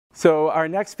So our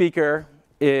next speaker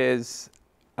is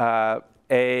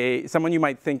someone you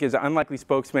might think is an unlikely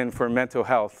spokesman for mental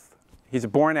health. He's a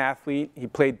born athlete. He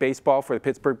played baseball for the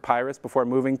Pittsburgh Pirates before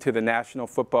moving to the National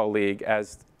Football League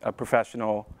as a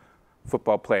professional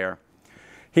football player.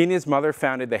 He and his mother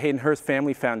founded the Hayden Hurst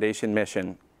Family Foundation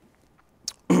mission,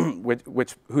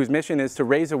 whose mission is to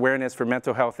raise awareness for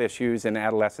mental health issues in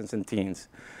adolescents and teens,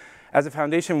 as the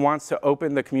foundation wants to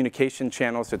open the communication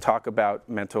channels to talk about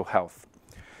mental health.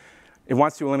 It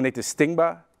wants to eliminate the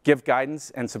stigma, give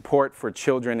guidance and support for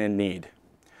children in need.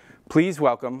 Please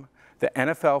welcome the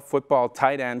NFL football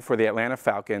tight end for the Atlanta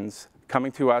Falcons,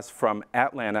 coming to us from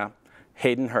Atlanta,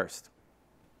 Hayden Hurst.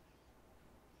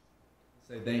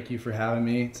 Thank you for having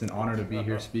me. It's an honor to be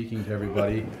here speaking to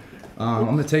everybody. I'm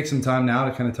going to take some time now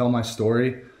to kind of tell my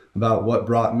story about what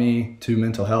brought me to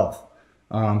mental health.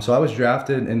 So I was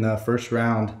drafted in the first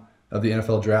round of the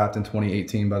NFL draft in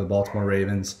 2018 by the Baltimore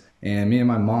Ravens, and me and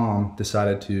my mom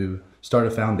decided to start a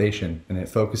foundation, and it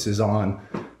focuses on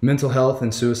mental health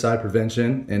and suicide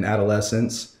prevention in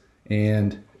adolescents.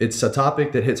 And it's a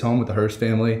topic that hits home with the Hurst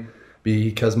family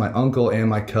because my uncle and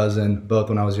my cousin, both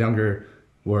when I was younger,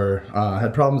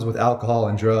 had problems with alcohol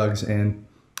and drugs, and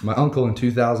my uncle in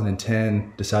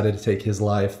 2010 decided to take his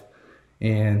life,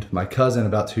 and my cousin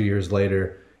about 2 years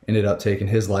later ended up taking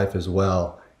his life as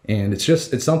well. And it's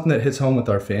something that hits home with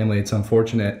our family. It's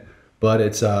unfortunate, but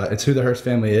it's who the Hurst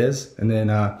family is. And then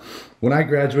when I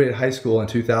graduated high school in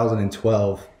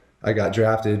 2012, I got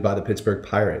drafted by the Pittsburgh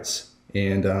Pirates,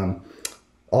 and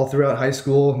all throughout high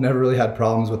school never really had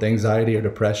problems with anxiety or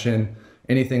depression,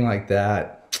 anything like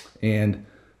that, and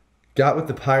got with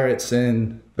the Pirates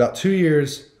in about 2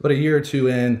 years, about a year or two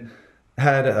in,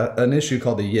 had an issue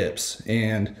called the yips.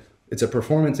 And it's a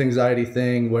performance anxiety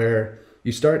thing where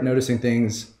you start noticing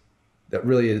things that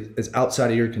really is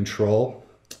outside of your control.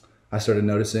 I started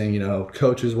noticing,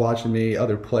 coaches watching me,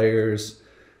 other players,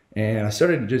 and I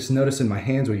started just noticing my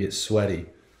hands would get sweaty.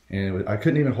 And I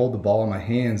couldn't even hold the ball in my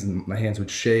hands, and my hands would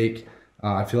shake.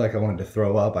 I feel like I wanted to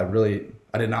throw up. I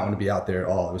did not want to be out there at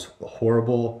all. It was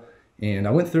horrible. And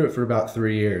I went through it for about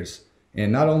 3 years.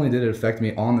 And not only did it affect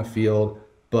me on the field,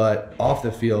 but off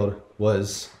the field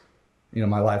was,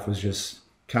 my life was just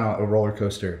kind of a roller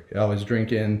coaster. I was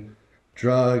drinking,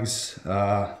 drugs,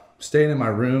 staying in my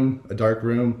room, a dark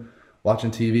room,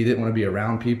 watching TV, didn't want to be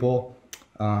around people.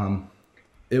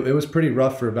 It was pretty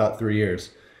rough for about 3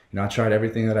 years. I tried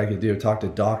everything that I could do, talked to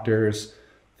doctors,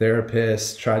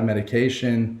 therapists, tried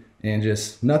medication, and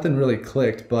just nothing really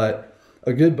clicked. But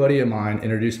a good buddy of mine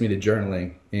introduced me to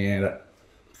journaling, and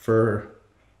for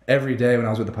every day when I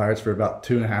was with the Pirates for about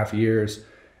 2.5 years,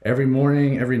 every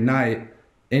morning, every night,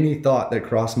 any thought that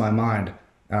crossed my mind,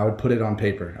 I would put it on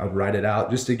paper. I would write it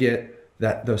out just to get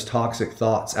those toxic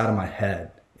thoughts out of my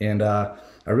head. And I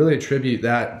really attribute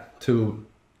that to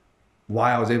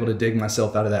why I was able to dig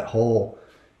myself out of that hole.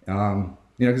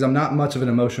 Because I'm not much of an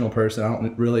emotional person. I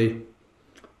don't really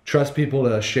trust people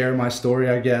to share my story,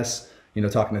 I guess.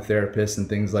 Talking to therapists and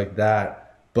things like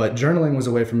that. But journaling was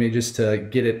a way for me just to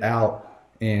get it out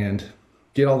and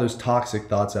get all those toxic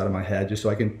thoughts out of my head, just so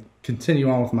I can continue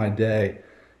on with my day.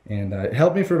 And it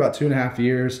helped me for about 2.5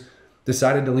 years.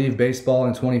 Decided to leave baseball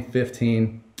in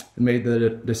 2015. Made the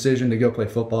decision to go play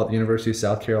football at the University of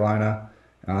South Carolina.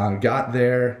 Got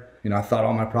there, I thought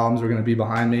all my problems were going to be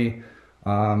behind me.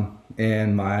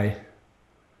 And I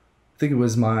think it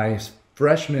was my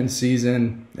freshman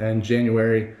season in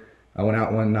January, I went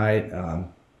out one night,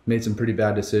 made some pretty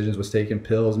bad decisions, was taking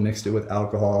pills, mixed it with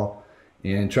alcohol,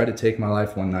 and tried to take my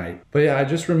life one night. But yeah, I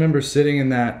just remember sitting in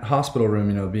that hospital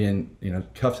room, being,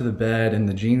 cuffed to the bed in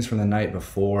the jeans from the night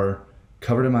before,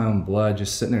 covered in my own blood,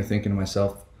 just sitting there thinking to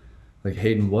myself, like,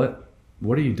 Hayden, what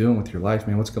are you doing with your life,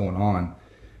 man? What's going on?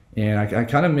 And I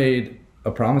kind of made a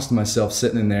promise to myself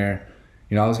sitting in there,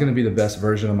 I was going to be the best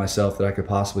version of myself that I could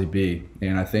possibly be.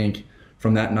 And I think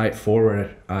from that night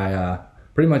forward, I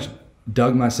pretty much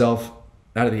dug myself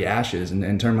out of the ashes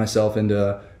and turned myself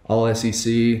into all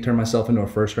SEC, turned myself into a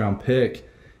first round pick.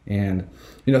 And,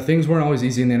 things weren't always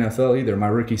easy in the NFL either. My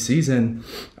rookie season,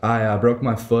 I broke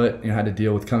my foot, had to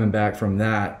deal with coming back from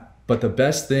that. But the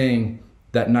best thing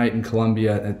that night in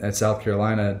Columbia at South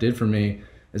Carolina did for me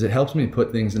is it helps me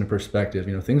put things into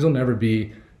perspective. Things will never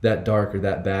be that dark or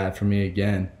that bad for me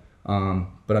again.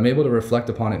 But I'm able to reflect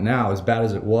upon it now, as bad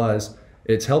as it was.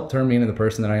 It's helped turn me into the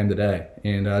person that I am today.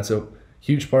 And it's a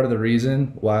huge part of the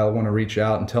reason why I want to reach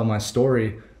out and tell my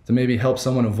story, to maybe help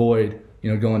someone avoid,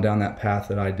 going down that path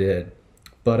that I did.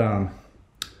 But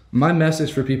my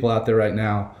message for people out there right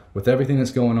now, with everything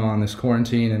that's going on, this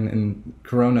quarantine and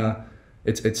Corona,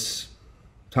 it's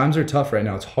times are tough right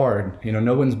now. It's hard.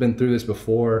 No one's been through this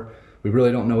before. we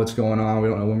really don't know what's going on. We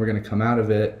don't know when we're going to come out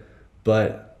of it.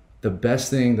 But the best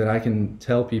thing that I can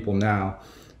tell people now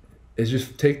is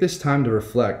just take this time to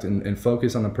reflect and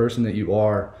focus on the person that you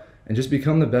are, and just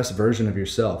become the best version of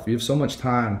yourself. You have so much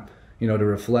time, you know, to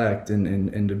reflect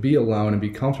and to be alone and be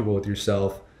comfortable with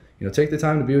yourself. You know, take the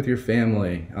time to be with your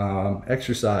family,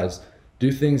 exercise,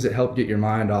 do things that help get your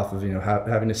mind off of, you know,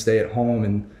 having to stay at home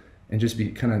and just be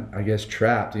kind of, I guess,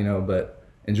 trapped, you know. But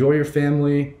enjoy your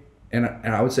family, and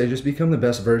I would say just become the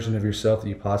best version of yourself that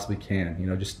you possibly can. You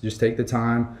know, just take the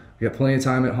time. You got plenty of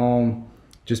time at home.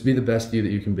 Just be the best you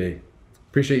that you can be.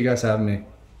 Appreciate you guys having me.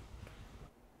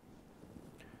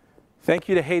 Thank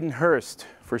you to Hayden Hurst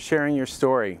for sharing your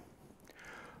story.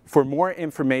 For more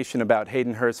information about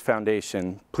Hayden Hurst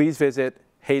Foundation, please visit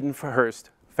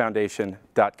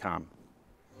haydenhurstfoundation.com.